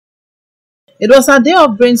It was a day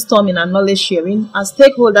of brainstorming and knowledge sharing as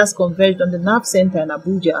stakeholders converged on the NAP Center in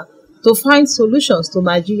Abuja to find solutions to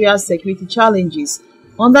Nigeria's security challenges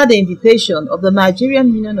under the invitation of the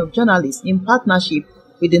Nigerian Union of Journalists in partnership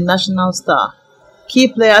with the National Star. Key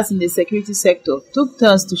players in the security sector took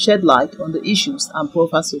turns to shed light on the issues and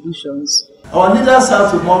proffer solutions. Our leaders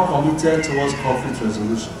have to be more committed towards conflict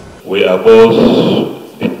resolution. We are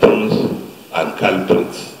both victims and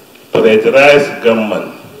culprits. Pressurize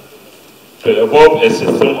government to evolve a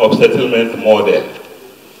system of settlement model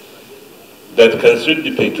that can suit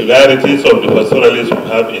the peculiarities of the pastoralists we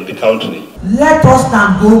have in the country. Let us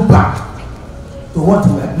now go back to what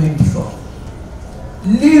we were doing before.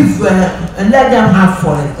 Leave and let them have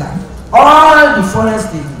forest land. All the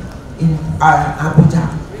forest in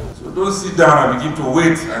Abuja. So don't sit down and begin to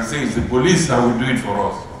wait and say it's the police that will do it for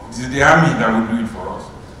us. It is the army that will do it for us.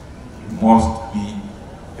 You must be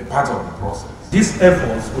a part of the process. These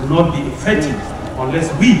efforts will not be effective unless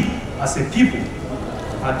we, as a people,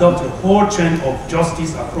 adopt a whole chain of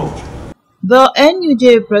justice approach. The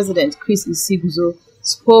NUJ President Chris Isiguzo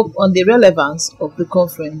spoke on the relevance of the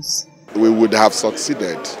conference. We would have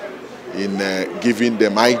succeeded in giving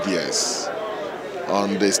them ideas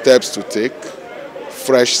on the steps to take,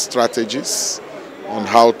 fresh strategies on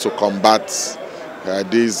how to combat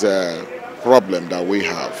this problem that we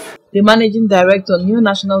have. The Managing Director of New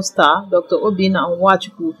National Star, Dr. Obinna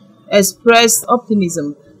Nwachukwu, expressed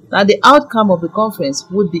optimism that the outcome of the conference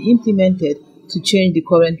would be implemented to change the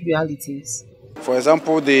current realities. For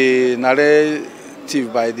example, the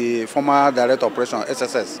narrative by the former Director of Operations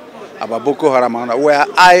SSS about Boko Haram were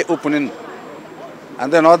eye-opening,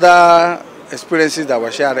 and then other experiences that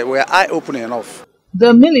were shared were eye-opening enough.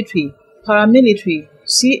 The military, paramilitary,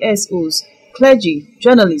 CSOs, clergy,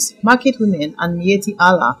 journalists, market women, and Mieti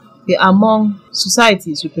Allah were among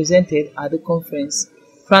societies represented at the conference.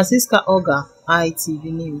 Francisca Oga, ITV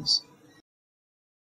News.